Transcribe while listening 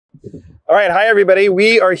All right, hi everybody.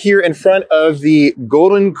 We are here in front of the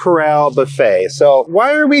Golden Corral buffet. So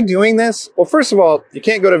why are we doing this? Well, first of all, you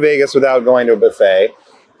can't go to Vegas without going to a buffet.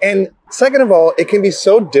 And second of all, it can be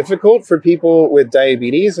so difficult for people with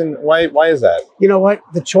diabetes. And why is that? You know what?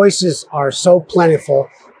 The choices are so plentiful.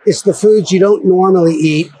 It's the foods you don't normally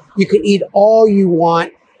eat. You can eat all you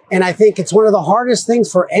want. And I think it's one of the hardest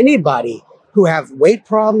things for anybody who have weight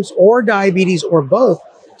problems or diabetes or both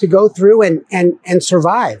to go through and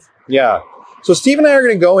survive. Yeah. So Steve and I are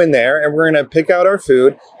going to go in there and we're going to pick out our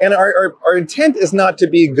food. And our intent is not to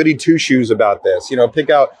be goody two-shoes about this, pick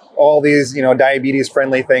out all these, diabetes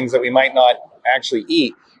friendly things that we might not actually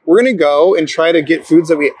eat. We're going to go and try to get foods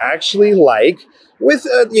that we actually like with,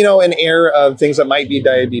 an air of things that might be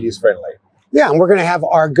diabetes friendly. Yeah, and we're going to have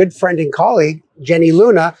our good friend and colleague, Jenny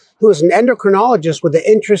Luna, who is an endocrinologist with an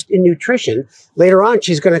interest in nutrition. Later on,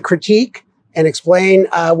 she's going to critique and explain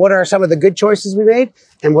what are some of the good choices we made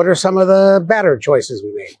and what are some of the better choices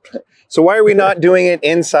we made. So why are we not doing it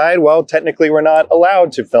inside? Well, technically, we're not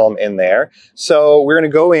allowed to film in there. So we're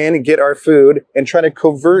going to go in and get our food and try to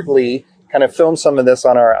covertly kind of film some of this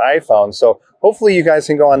on our iPhone. So hopefully you guys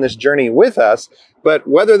can go on this journey with us. But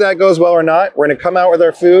whether that goes well or not, we're going to come out with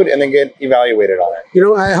our food and then get evaluated on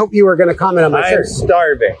it. I hope you were going to comment on my shirt. I'm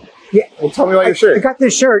starving. Yeah. Well, tell me about your shirt. I got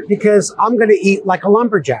this shirt because I'm going to eat like a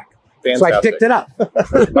lumberjack. Fantastic. So I picked it up.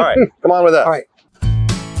 All right, come on with us. All right.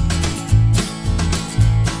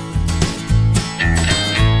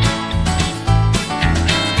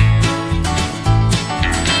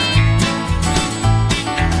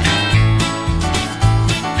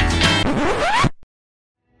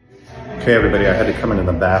 Okay, everybody, I had to come into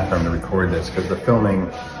the bathroom to record this because the filming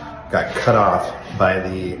got cut off by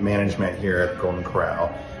the management here at Golden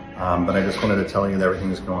Corral. But I just wanted to tell you that everything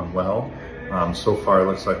is going well. So far, it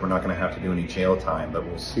looks like we're not going to have to do any jail time, but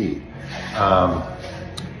we'll see.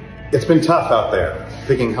 It's been tough out there.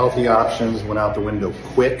 Picking healthy options went out the window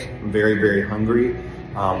quick. Very, very hungry.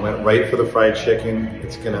 Went right for the fried chicken.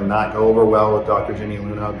 It's going to not go over well with Dr. Jenny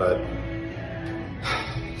Luna, but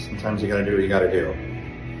sometimes you got to do what you got to do.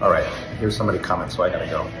 All right, here's somebody comment, so I gotta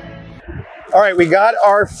go. All right, we got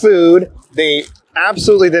our food. They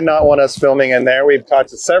absolutely did not want us filming in there. We've talked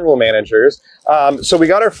to several managers. So we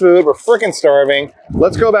got our food, we're freaking starving.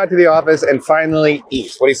 Let's go back to the office and finally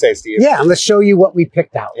eat. What do you say, Steve? Yeah, let's show you what we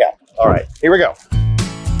picked out. Yeah, all right, here we go.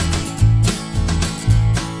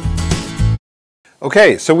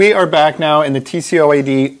 Okay, so we are back now in the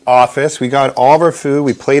TCOAD office. We got all of our food,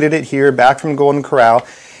 we plated it here, back from Golden Corral.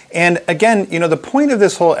 And again, the point of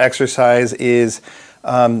this whole exercise is,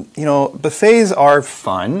 buffets are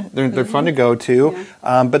fun. They're fun to go to,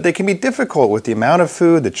 but they can be difficult with the amount of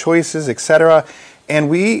food, the choices, etc.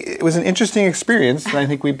 And it was an interesting experience that I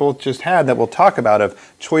think we both just had that we'll talk about of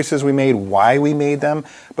choices we made, why we made them.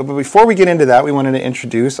 But before we get into that, we wanted to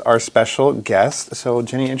introduce our special guest. So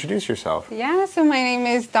Jenny, introduce yourself. Yeah, so my name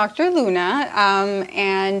is Dr. Luna,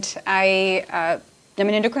 and I'm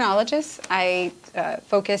an endocrinologist. I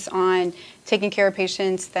focus on taking care of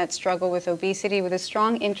patients that struggle with obesity with a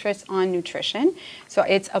strong interest on nutrition. So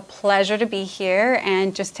it's a pleasure to be here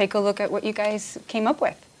and just take a look at what you guys came up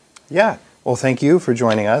with. Yeah. Well, thank you for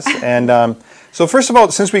joining us. And so first of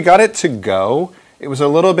all, since we got it to go, it was a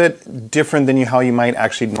little bit different than how you might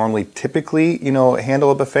actually normally typically,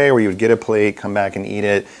 handle a buffet where you would get a plate, come back and eat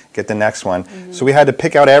it, get the next one. Mm-hmm. So we had to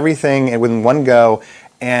pick out everything within one go.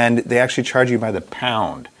 And they actually charge you by the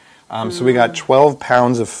pound. So we got 12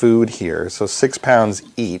 pounds of food here, so 6 pounds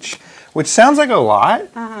each, which sounds like a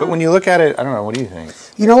lot, but when you look at it, I don't know, what do you think?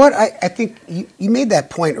 You know what, I think you made that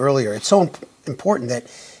point earlier. It's so important that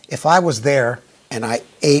if I was there and I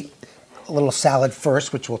ate a little salad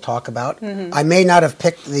first, which we'll talk about, I may not have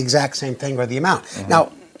picked the exact same thing or the amount.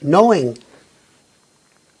 Now, knowing...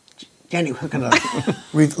 Jenny, we're going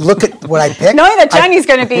to look at what I picked. Knowing that Jenny's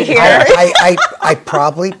going to be here. I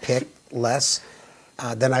probably picked less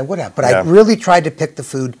than I would have. But I really tried to pick the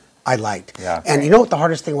food I liked. Yeah. And you know what the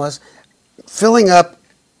hardest thing was? Filling up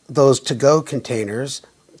those to-go containers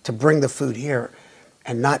to bring the food here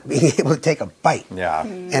and not being able to take a bite. Yeah.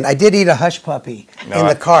 And I did eat a hush puppy in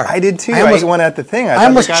the car. I did too. I ate one at the thing. I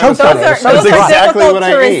almost choked on it. That's exactly what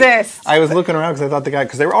I ate. I was looking around because I thought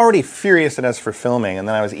because they were already furious at us for filming, and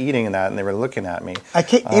then I was eating that, and they were looking at me. I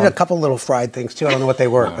ate a couple little fried things too. I don't know what they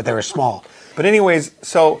were, but they were small. But anyways,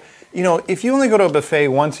 so if you only go to a buffet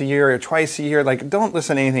once a year or twice a year, don't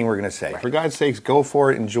listen to anything we're going to say. For God's sakes, go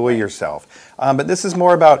for it, enjoy yourself. But this is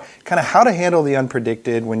more about kind of how to handle the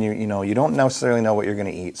unpredicted when you don't necessarily know what you're going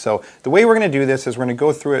to eat. So the way we're going to do this is we're going to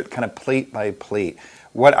go through it kind of plate by plate.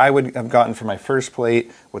 What I would have gotten for my first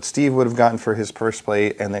plate, what Steve would have gotten for his first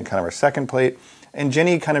plate, and then kind of our second plate. And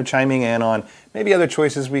Jenny kind of chiming in on maybe other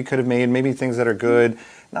choices we could have made, maybe things that are good,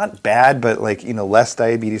 not bad, but like, less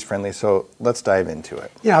diabetes friendly. So let's dive into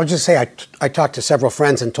it. Yeah, I would just say I talked to several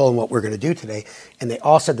friends and told them what we're going to do today, and they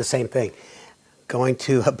all said the same thing. Going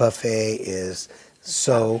to a buffet is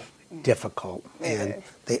so difficult, and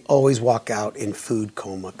they always walk out in food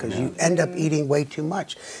coma because you end up eating way too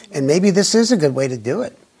much. And maybe this is a good way to do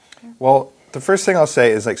it. Well, the first thing I'll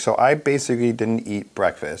say is so I basically didn't eat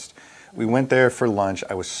breakfast. We went there for lunch.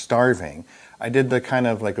 I was starving. I did the kind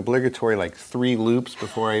of obligatory 3 loops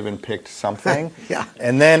before I even picked something. Yeah.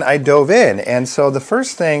 And then I dove in. And so the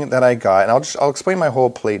first thing that I got, and I'll explain my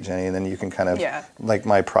whole plate, Jenny, and then you can kind of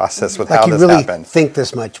my process with how this really happened. Think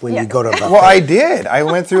this much when you go to a buffet. Well, I did. I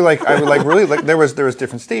went through there was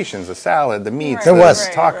different stations, the salad, the meats, the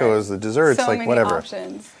tacos, the desserts, so many whatever.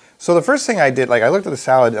 Options. So the first thing I did, I looked at the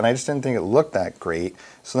salad and I just didn't think it looked that great.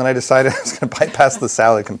 So then I decided I was going to bypass the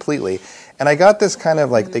salad completely. And I got this kind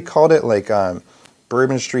of they called it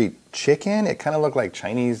Bourbon Street chicken. It kind of looked like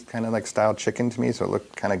Chinese kind of style chicken to me, so it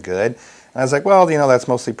looked kind of good. And I was like, well, that's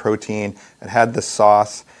mostly protein. It had the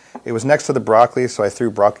sauce. It was next to the broccoli, so I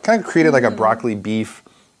threw broccoli, kind of created a broccoli beef,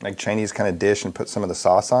 Chinese kind of dish, and put some of the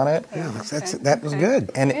sauce on it. Yeah, that was good.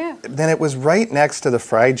 And then it was right next to the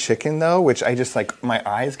fried chicken, though, which I just my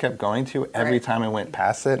eyes kept going to every time I went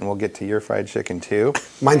past it. And we'll get to your fried chicken too.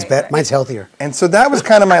 Mine's mine's healthier. And so that was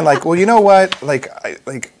kind of my well, you know what?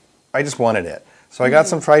 I just wanted it. So I got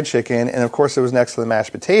some fried chicken, and of course it was next to the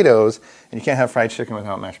mashed potatoes, and you can't have fried chicken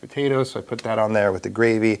without mashed potatoes, so I put that on there with the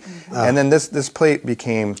gravy. And then this plate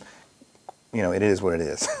became, it is what it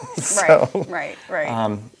is. Right.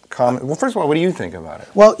 Well, first of all, what do you think about it?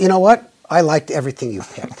 Well, you know what? I liked everything you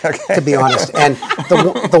picked, to be honest. And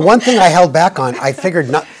the one thing I held back on, I figured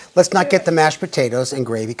let's not get the mashed potatoes and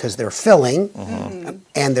gravy because they're filling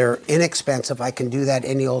and they're inexpensive. I can do that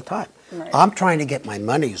any old time. Right. I'm trying to get my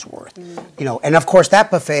money's worth, and of course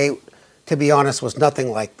that buffet, to be honest, was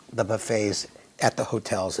nothing like the buffets at the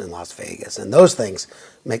hotels in Las Vegas, and those things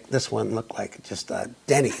make this one look like just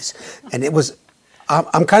Denny's. And it was,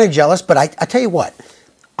 I'm kind of jealous, but I tell you what,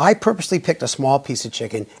 I purposely picked a small piece of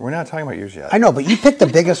chicken. We're not talking about yours yet. I know, but you picked the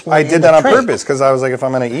biggest one. I did that on purpose because I was like, if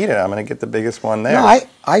I'm going to eat it, I'm going to get the biggest one there. No,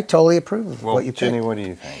 I totally approve of what you picked. Jenny, what do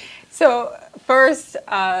you think? So first,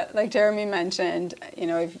 like Jeremy mentioned,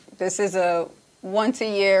 if this is a once a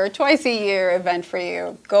year, twice a year event for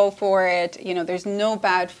you, go for it. There's no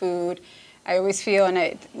bad food. I always feel, and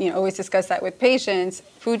I always discuss that with patients,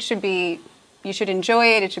 food should be, you should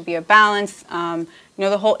enjoy it. It should be a balance.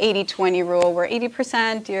 The whole 80-20 rule, where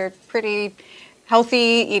 80% you're pretty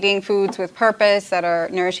healthy, eating foods with purpose that are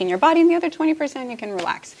nourishing your body, and the other 20% you can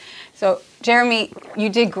relax. So Jeremy, you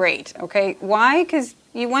did great, okay? Why? Because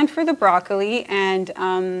you went for the broccoli, and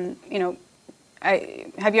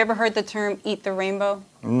have you ever heard the term "eat the rainbow"?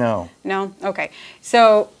 No. No? Okay.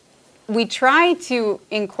 So we try to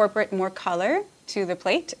incorporate more color to the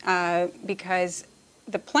plate because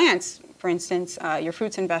the plants, for instance, your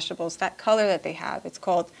fruits and vegetables, that color that they have, it's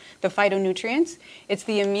called the phytonutrients. It's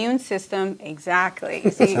the immune system. Exactly.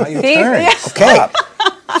 That's how you turn. Okay.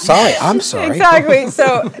 Sorry, I'm sorry. Exactly.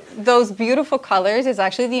 So those beautiful colors is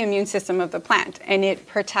actually the immune system of the plant, and it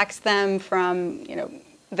protects them from,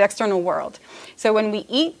 the external world. So when we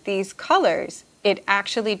eat these colors, it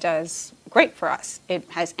actually does great for us. It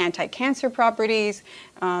has anti-cancer properties,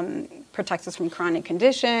 protects us from chronic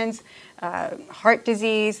conditions, heart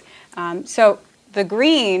disease. So the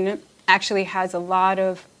green actually has a lot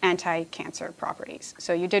of anti-cancer properties.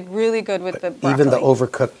 So you did really good with the broccoli. Even the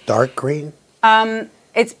overcooked dark green?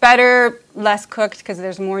 It's better less cooked because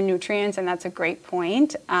there's more nutrients, and that's a great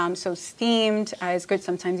point. So steamed is good.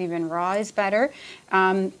 Sometimes even raw is better.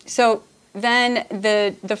 So then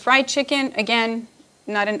the fried chicken, again,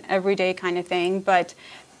 not an everyday kind of thing, but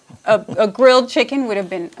a grilled chicken would have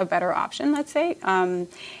been a better option, let's say. And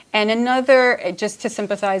another, just to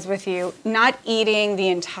sympathize with you, not eating the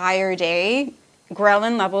entire day,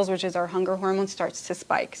 ghrelin levels, which is our hunger hormone, starts to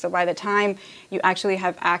spike. So by the time you actually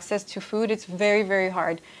have access to food, it's very, very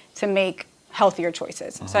hard to make healthier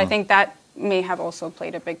choices. So I think that may have also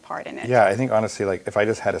played a big part in it. Yeah, I think honestly, if I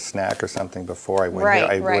just had a snack or something before I went here,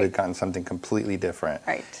 I would have gotten something completely different.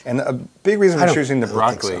 Right. And a big reason for choosing the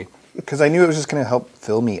broccoli, because I knew it was just going to help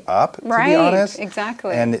fill me up, to be honest.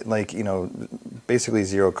 Exactly. And basically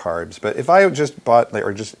 0 carbs. But if I just bought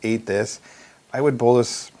or just ate this, I would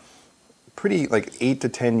bolus pretty 8 to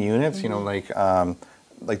 10 units.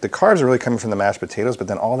 The carbs are really coming from the mashed potatoes, but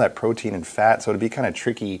then all that protein and fat, so it'd be kind of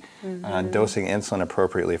tricky dosing insulin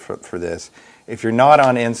appropriately for this. If you're not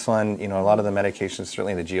on insulin, a lot of the medications,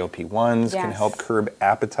 certainly the GLP-1s, can help curb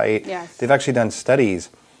appetite. Yes. They've actually done studies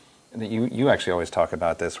that you actually always talk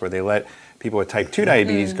about this, where they let people with type 2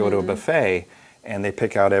 diabetes go to a buffet and they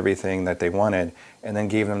pick out everything that they wanted and then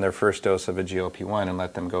gave them their first dose of a GLP-1 and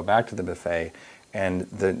let them go back to the buffet. And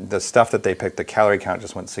the stuff that they picked, the calorie count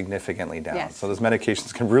just went significantly down. Yes. So those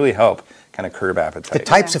medications can really help kind of curb appetite. The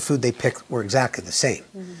types of food they picked were exactly the same.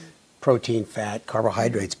 Protein, fat,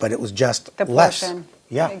 carbohydrates, but it was just The less. portion.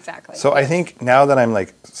 Yeah. Exactly. So I think now that I'm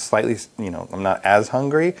like slightly, I'm not as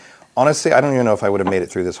hungry, honestly, I don't even know if I would have made it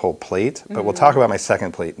through this whole plate, but we'll talk about my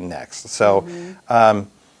second plate next. So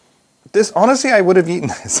this, honestly, I would have eaten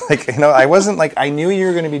this. I wasn't like, I knew you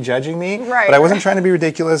were going to be judging me, Right, but I wasn't trying to be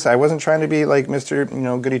ridiculous. I wasn't trying to be like Mr.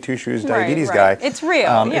 Goody Two Shoes diabetes guy. It's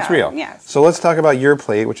real. It's real. Yes. So let's talk about your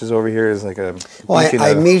plate, which is over here is like a Well, beacon I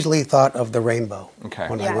of- immediately thought of the rainbow Okay.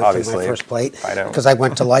 when Yeah. I went Obviously. through my first plate I don't- because I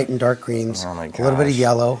went to light and dark greens, Oh my a little bit of gosh.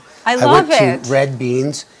 yellow. I went love to it. red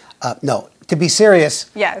beans. No, to be serious,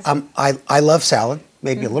 Yes. I love salad,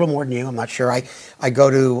 maybe a little more than you. I'm not sure. I go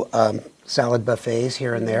to salad buffets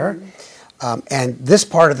here and there. And this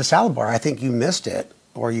part of the salad bar, I think you missed it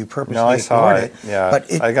or you purposely No, I saw ignored it. Yeah,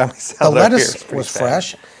 But I got my the salad up here. lettuce It's pretty was fat.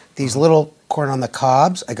 fresh. These little corn on the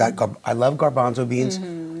cobs. I love garbanzo beans,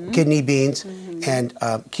 kidney beans, and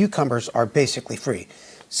cucumbers are basically free.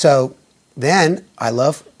 So then I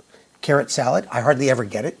love carrot salad. I hardly ever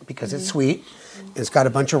get it because it's sweet. It's got a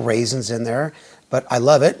bunch of raisins in there, but I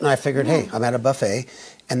love it. And I figured, hey, I'm at a buffet.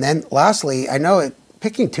 And then lastly, I know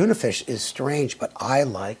picking tuna fish is strange, but I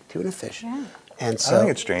like tuna fish. Yeah. And I so, don't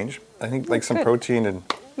think it's strange. I think like some good. protein and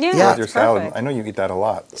Yeah, with your it's salad. perfect. I know you eat that a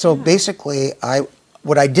lot. so basically,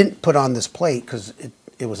 what I didn't put on this plate, because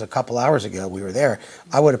it was a couple hours ago we were there,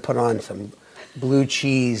 I would have put on some blue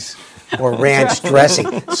cheese or ranch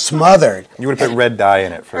dressing, smothered. You would have put red dye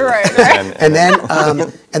in it for Right. And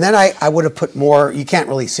then I would have put more, you can't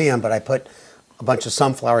really see them, but I put a bunch of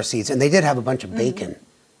sunflower seeds, and they did have a bunch of bacon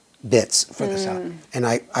bits for the salad. And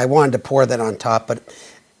I wanted to pour that on top, but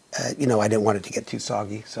I didn't want it to get too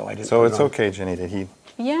soggy, so I didn't. So put it's it on. okay, Jenny, that he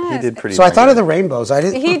Yes. did pretty So I thought of good. the rainbows. I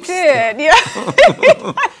didn't. He did,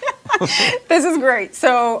 yeah. This is great.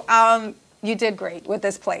 So you did great with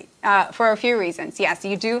this plate for a few reasons. Yes,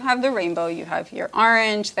 you do have the rainbow. You have your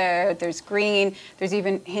orange there. There's green. There's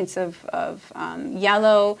even hints of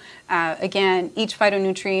yellow. Again, each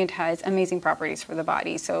phytonutrient has amazing properties for the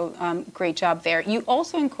body. So great job there. You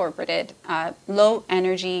also incorporated low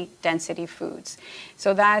energy density foods.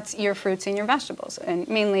 So that's your fruits and your vegetables, and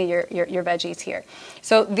mainly your veggies here.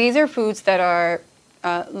 So these are foods that are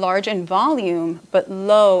large in volume, but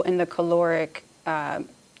low in the caloric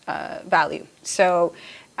value. So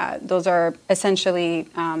those are essentially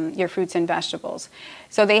your fruits and vegetables.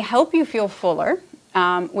 So they help you feel fuller,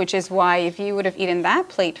 which is why if you would have eaten that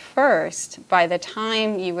plate first, by the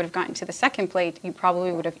time you would have gotten to the second plate, you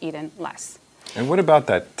probably would have eaten less. And what about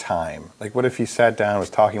that time? Like, what if he sat down, was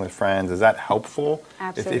talking with friends? Is that helpful?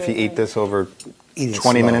 If he Absolutely. ate this over Eating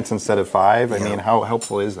 20 slow. minutes instead of 5? I Yeah. mean, how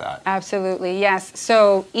helpful is that? Absolutely, yes.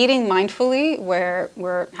 So eating mindfully, where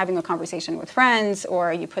we're having a conversation with friends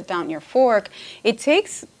or you put down your fork, it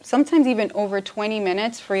takes sometimes even over 20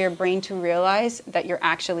 minutes for your brain to realize that you're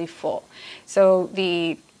actually full. So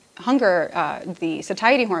the hunger, the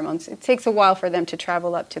satiety hormones, it takes a while for them to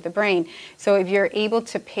travel up to the brain. So if you're able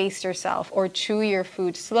to pace yourself or chew your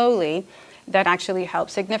food slowly, that actually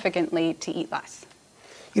helps significantly to eat less.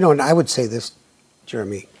 And I would say this,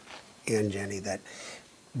 Jeremy and Jenny, that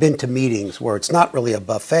been to meetings where it's not really a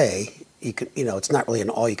buffet. It's not really an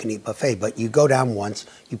all-you-can-eat buffet, but you go down once,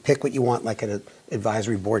 you pick what you want, like at an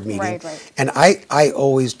advisory board meeting. Right. And I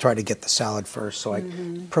always try to get the salad first, so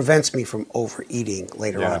it prevents me from overeating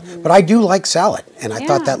later Yeah. on. But I do like salad, and I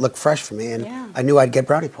thought Yeah. that looked fresh for me, and Yeah. I knew I'd get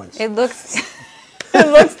brownie points. It looks, it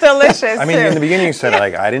looks delicious. I mean, too. in the beginning you said,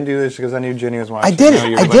 like, I didn't do this because I knew Jenny was watching. I didn't. Now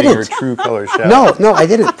you're I letting didn't. your true color show. No, I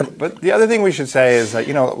didn't. But the other thing we should say is that,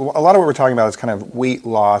 a lot of what we're talking about is kind of weight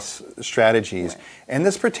loss strategies. And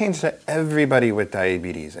this pertains to everybody with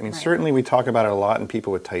diabetes. I mean, certainly we talk about it a lot in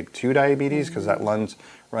people with type 2 diabetes because that runs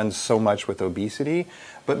so much with obesity.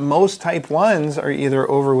 But most type 1s are either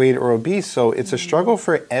overweight or obese, so it's a struggle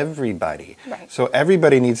for everybody. Right. So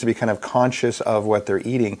everybody needs to be kind of conscious of what they're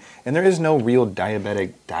eating. And there is no real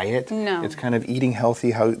diabetic diet. No. It's kind of eating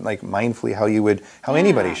healthy, mindfully how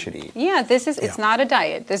anybody should eat. Yeah, it's not a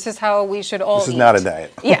diet. This is how we should all This is eat. not a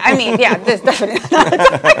diet. Yeah, I mean, this definitely not a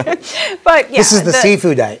diet. But yeah. This is the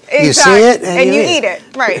seafood diet. Exactly. You see it and you eat it.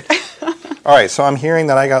 Right. All right, so I'm hearing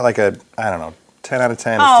that I got like a, I don't know, 10 out of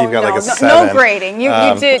 10. Oh, Steve got no, like a no, 7. no grading. You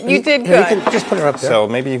did Here, good. you can just put her up there. So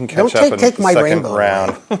maybe you can catch Don't up in take the my second rainbow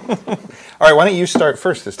round. All right, why don't you start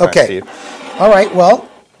first this time, Okay. Steve? All right. Well,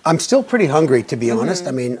 I'm still pretty hungry, to be honest.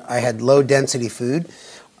 I mean, I had low density food.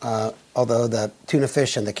 although the tuna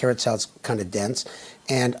fish and the carrot salad's kind of dense.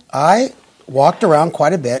 And I walked around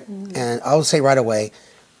quite a bit, and I'll say right away,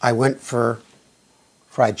 I went for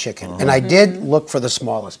fried chicken. And I did look for the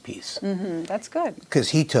smallest piece. That's good. Because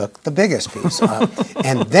he took the biggest piece.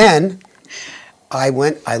 And then I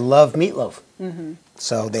love meatloaf.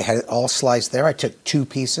 So they had it all sliced there. I took 2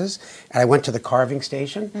 pieces, and I went to the carving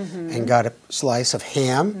station and got a slice of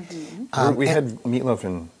ham. We had meatloaf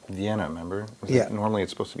in Vienna, remember? Normally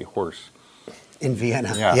it's supposed to be horse. In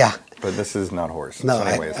Vienna, yeah. But this is not horse. No, so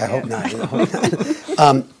anyways, I hope not.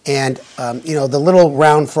 You know, the little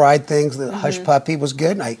round fried things, the hush puppy was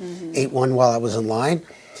good. I ate one while I was in line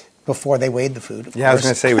before they weighed the food. I was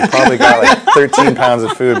going to say, we probably got like 13 pounds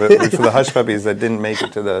of food, but for the hush puppies that didn't make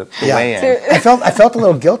it to the weigh-in. I felt a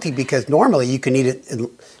little guilty because normally you can eat it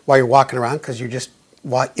while you're walking around because you're just,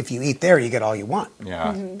 if you eat there, you get all you want.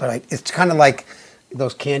 Yeah. But it's kind of like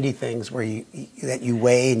those candy things where you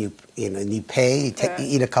weigh and you pay, you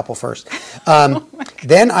eat a couple first.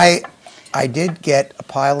 Then I did get a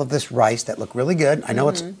pile of this rice that looked really good. I know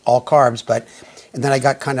it's all carbs, and then I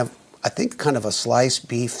got kind of a sliced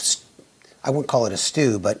beef. I wouldn't call it a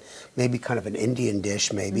stew, but maybe kind of an Indian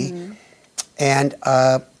dish, maybe. And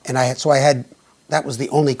I had that was the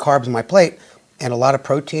only carbs on my plate, and a lot of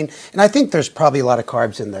protein. And I think there's probably a lot of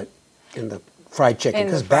carbs in the fried chicken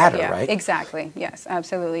because batter, right? Exactly. Yes,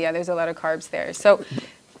 absolutely. Yeah, there's a lot of carbs there. So,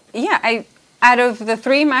 yeah, out of the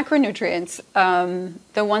 3 macronutrients,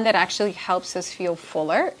 the one that actually helps us feel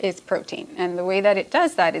fuller is protein. And the way that it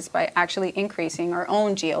does that is by actually increasing our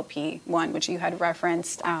own GLP-1, which you had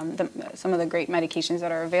referenced, some of the great medications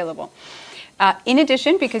that are available. In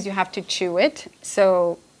addition, because you have to chew it,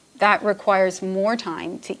 so that requires more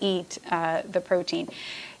time to eat the protein.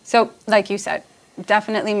 So, like you said,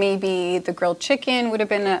 definitely maybe the grilled chicken would have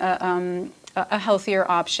been a healthier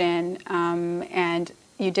option, and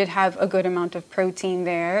you did have a good amount of protein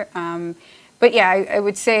there. But yeah, I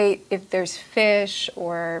would say if there's fish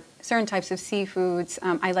or certain types of seafoods,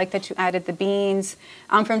 I like that you added the beans.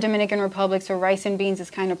 I'm from Dominican Republic, so rice and beans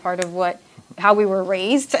is kind of part of how we were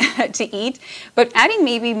raised to eat. But adding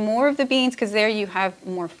maybe more of the beans, because there you have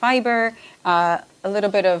more fiber, a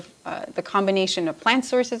little bit of the combination of plant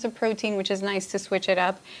sources of protein, which is nice to switch it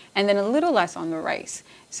up, and then a little less on the rice.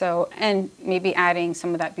 So, and maybe adding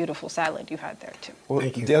some of that beautiful salad you had there too. Well,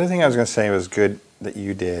 the other thing I was going to say was good that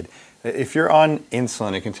you did. If you're on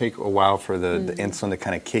insulin, it can take a while for the insulin to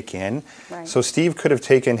kind of kick in. Right. So Steve could have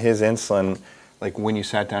taken his insulin like when you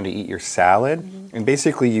sat down to eat your salad, and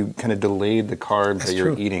basically you kind of delayed the carbs that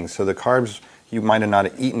you're eating. So the carbs you might have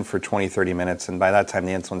not eaten for 20, 30 minutes, and by that time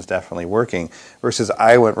the insulin's definitely working, versus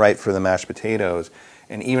I went right for the mashed potatoes.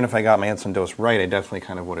 And even if I got my insulin dose right, I definitely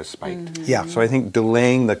kind of would have spiked. Yeah. So I think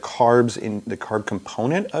delaying the carbs in the carb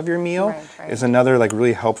component of your meal is another like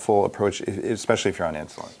really helpful approach, especially if you're on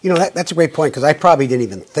insulin. You know, that's a great point because I probably didn't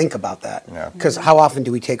even think about that. Because how often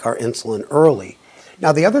do we take our insulin early?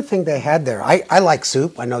 Now, the other thing they had there, I like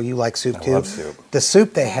soup. I know you like soup too. I love soup. The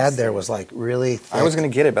soup they had there was like really thick. I was going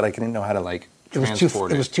to get it, but I didn't know how to like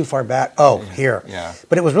transport it. It was too far back. Oh, here. Yeah.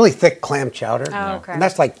 But it was really thick clam chowder. Oh, okay. And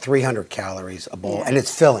that's like 300 calories a bowl, and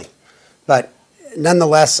it's filling. But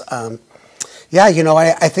nonetheless, you know,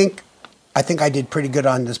 I think I did pretty good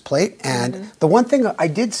on this plate. And the one thing I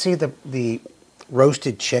did see the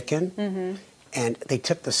roasted chicken, and they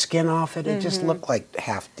took the skin off it. It just looked like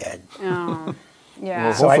half dead. Oh, yeah.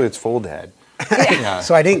 Well, hopefully it's full dead.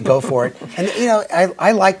 So I didn't go for it. And, you know,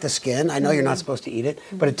 I like the skin. I know you're not supposed to eat it,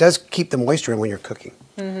 but it does keep the moisture in when you're cooking.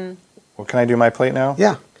 Well, can I do my plate now?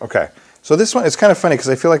 Yeah. Okay. So this one, it's kind of funny because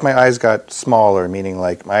I feel like my eyes got smaller, meaning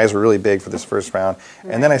like my eyes were really big for this first round,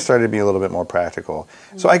 and then I started to be a little bit more practical.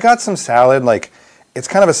 So I got some salad, like it's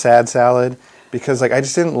kind of a sad salad because like I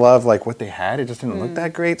just didn't love like what they had. It just didn't look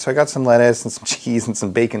that great. So I got some lettuce and some cheese and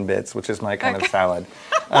some bacon bits, which is my kind of salad.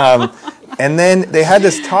 And then they had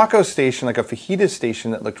this taco station, like a fajita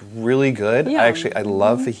station that looked really good. Yeah. I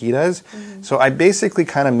love fajitas. So I basically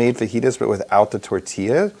kind of made fajitas but without the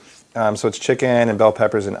tortilla. So it's chicken and bell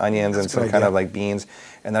peppers and onions and some kind of like beans.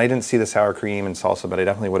 And then I didn't see the sour cream and salsa, but I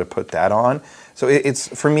definitely would have put that on. So it's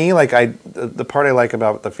for me, like the part I like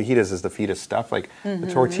about the fajitas is the fajita stuff. Like the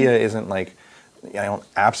tortilla isn't like, I don't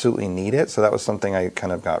absolutely need it. So that was something I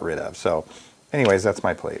kind of got rid of. So anyways, that's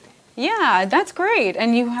my plate. Yeah, that's great.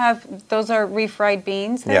 And you have, those are refried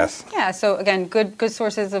beans there? Yes. Yeah, so again, good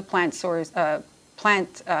sources of plant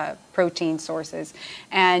protein sources.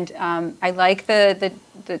 And I like the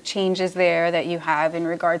changes there that you have in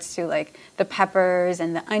regards to like the peppers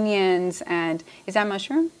and the onions. And is that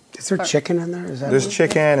mushroom? Is there chicken in there? There's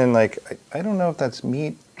chicken and like, I don't know if that's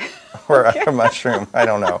meat. or a mushroom. I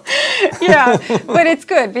don't know. Yeah, but it's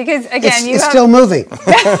good because again, It's still moving.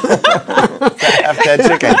 Half dead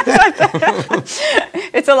chicken.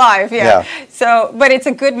 It's alive, yeah. So, but it's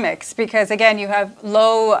a good mix because again, you have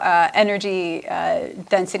low energy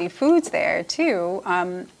density foods there too.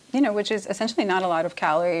 Which is essentially not a lot of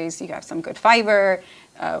calories. You have some good fiber,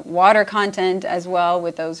 water content as well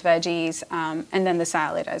with those veggies, and then the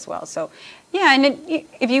salad as well. So, yeah, and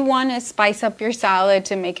if you want to spice up your salad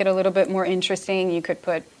to make it a little bit more interesting, you could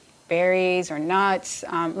put berries or nuts,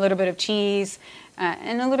 a little bit of cheese,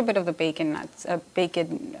 and a little bit of the bacon nuts.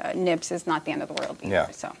 Bacon nibs is not the end of the world either.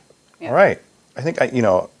 Yeah. So, yeah. All right. I think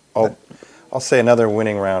I'll say another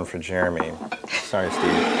winning round for Jeremy. Sorry,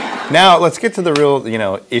 Steve. Now let's get to the real,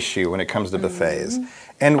 issue when it comes to buffets.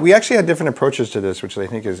 And we actually had different approaches to this, which I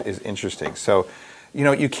think is interesting. So,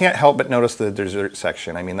 you can't help but notice the dessert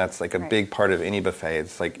section. I mean, that's like a big part of any buffet.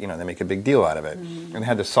 It's like, they make a big deal out of it. And they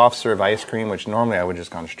had the soft serve ice cream, which normally I would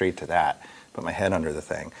just gone straight to that, put my head under the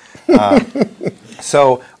thing.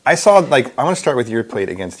 So I saw, I want to start with your plate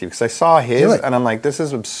again, Steve, because I saw his, and I'm like, this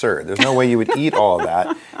is absurd. There's no way you would eat all of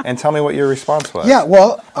that. And tell me what your response was. Yeah,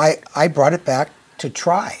 well, I brought it back to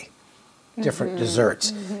try different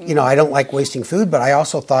desserts. I don't like wasting food, but I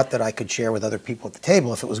also thought that I could share with other people at the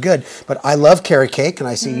table if it was good. But I love carrot cake, and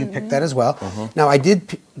I see you picked that as well. Now, I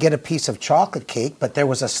did get a piece of chocolate cake, but there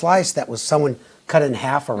was a slice that was someone cut in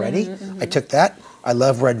half already. I took that. I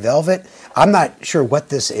love red velvet. I'm not sure what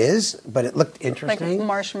this is, but it looked interesting. Like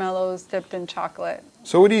marshmallows dipped in chocolate.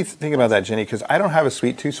 So what do you think about that, Jenny? Because I don't have a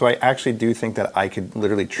sweet tooth, so I actually do think that I could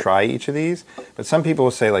literally try each of these. But some people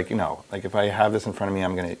will say, if I have this in front of me,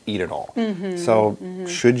 I'm going to eat it all. So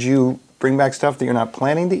should you bring back stuff that you're not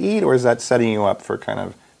planning to eat, or is that setting you up for kind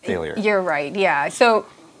of failure? You're right, yeah. So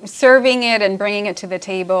serving it and bringing it to the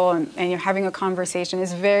table and you're having a conversation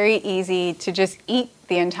is very easy to just eat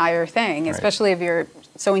the entire thing, especially if you're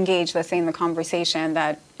so engaged, let's say, in the conversation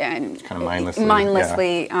that and kind of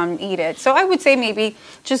mindlessly eat it. So I would say maybe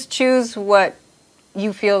just choose what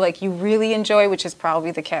you feel like you really enjoy, which is probably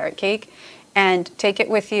the carrot cake, and take it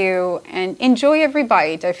with you and enjoy every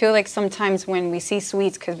bite. I feel like sometimes when we see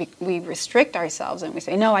sweets, because we restrict ourselves and we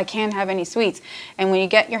say, no, I can't have any sweets. And when you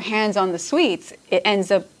get your hands on the sweets, it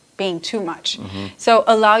ends up being too much. So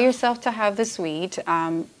allow yourself to have the sweet.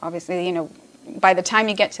 Obviously, by the time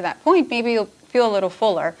you get to that point, maybe you'll feel a little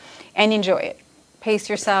fuller and enjoy it. Pace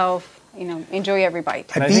yourself. Enjoy every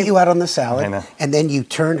bite. I beat you out on the salad, and then you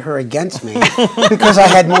turned her against me because I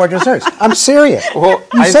had more desserts. I'm serious. Well,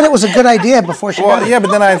 you said it was a good idea before she got it. Yeah,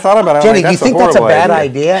 but then I thought about it. Jenny, do you think that's a bad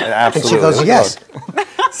idea? Absolutely. And she goes, yes.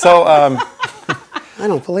 So, I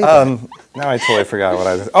don't believe it. Now I totally forgot what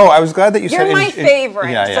I was. Oh, I was glad that you said. You're my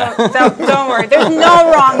favorite. Yeah. So don't worry. There's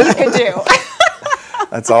no wrong you could do.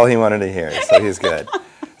 That's all he wanted to hear. So he's good.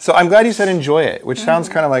 So I'm glad you said enjoy it, which sounds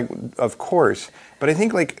kind of like, of course. But I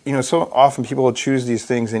think so often people will choose these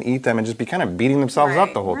things and eat them and just be kind of beating themselves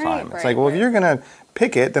up the whole time. It's if you're going to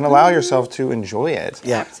pick it, then allow yourself to enjoy it.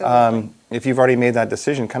 Yeah. If you've already made that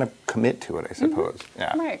decision, kind of commit to it, I suppose.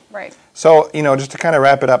 Yeah. Right. So, just to kind of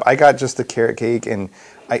wrap it up, I got just the carrot cake, and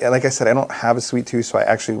like I said, I don't have a sweet tooth, so I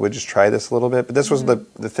actually would just try this a little bit. But this was the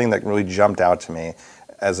thing that really jumped out to me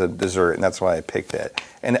as a dessert, and that's why I picked it.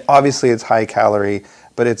 And obviously it's high calorie,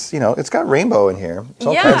 but it's it's got rainbow in here. It's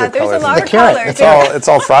all kinds of there's colors. a lot of colors. It's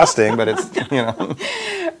all frosting, but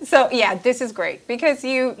it's So yeah, this is great because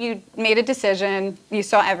you made a decision, you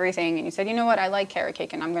saw everything, and you said, you know what, I like carrot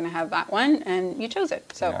cake, and I'm going to have that one, and you chose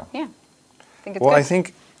it. So yeah, I think it's good. I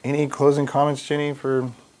think any closing comments, Jenny,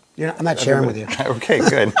 for. I'm not sharing with you. Okay,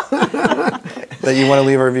 good. That you want to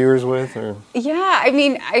leave our viewers with, or? Yeah, I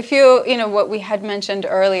mean, I feel what we had mentioned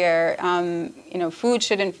earlier. Food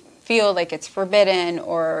shouldn't feel like it's forbidden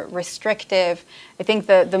or restrictive. I think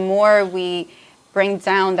the more we bring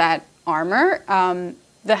down that armor,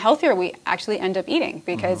 the healthier we actually end up eating,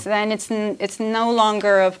 because then it's no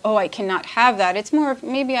longer of, oh, I cannot have that. It's more of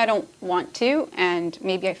maybe I don't want to, and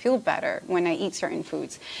maybe I feel better when I eat certain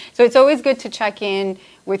foods. So it's always good to check in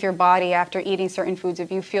with your body after eating certain foods.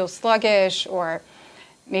 If you feel sluggish or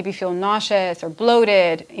maybe feel nauseous or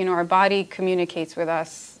bloated, our body communicates with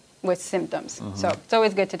us with symptoms. So it's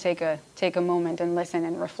always good to take a moment and listen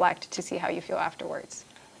and reflect to see how you feel afterwards.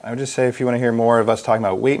 I would just say, if you want to hear more of us talking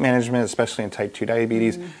about weight management, especially in type 2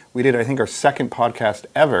 diabetes, we did, I think, our second podcast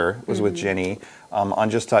ever was with Jenny on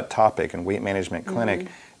just that topic and weight management clinic.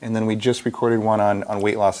 And then we just recorded one on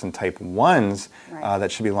weight loss and type 1s Right.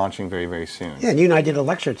 that should be launching very, very soon. Yeah, and you and I did a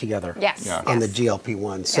lecture together. Yes. Yeah. On the Yes.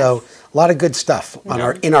 GLP-1. So a lot of good stuff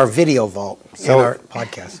on in our video vault, So- in our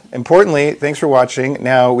podcast. Importantly, thanks for watching.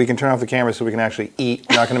 Now we can turn off the camera so we can actually eat.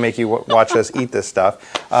 I'm not going to make you watch us eat this stuff.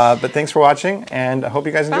 But thanks for watching, and I hope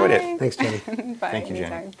you guys enjoyed Bye. it. Thanks, Jenny. Bye. Thank you, Jenny.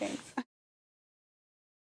 Anytime. Thanks.